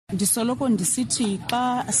Ndisoloko ndisithi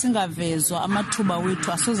xa singavezwa amathuba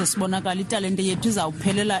wethu asoze sibonakala italente yethu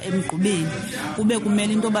izawuphelela emgqubeni. Kube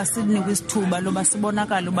kumele into yoba sinikwe isithuba loba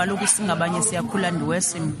sibonakale uba lokhu singabanye siyakhula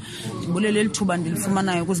ndiwesimo. Ndibulele lithuba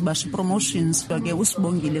ndilifumanayo kuzibasha promotions. Ke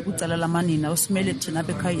usibongile kwicala lamanina usimele thina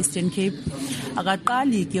apha ekhaya Eastern Cape.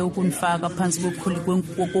 Akaqali ke ukunifaka phantsi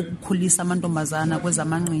kokukhulisa amantombazana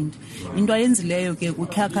kwezamanqindi. Into ayenzileyo ke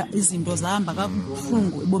kukhakha izinto zahamba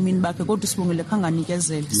kabuhlungu ebomini bakhe kodwa usibongile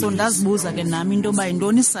khanganikezele. So ndazibuza ke nami into yoba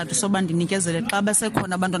yintoni isizathu soba ndinikezele xa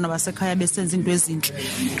basekhona abantwana basekhaya besenza into ezintle.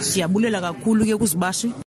 Ndiyabulela kakhulu ke kuzibashi.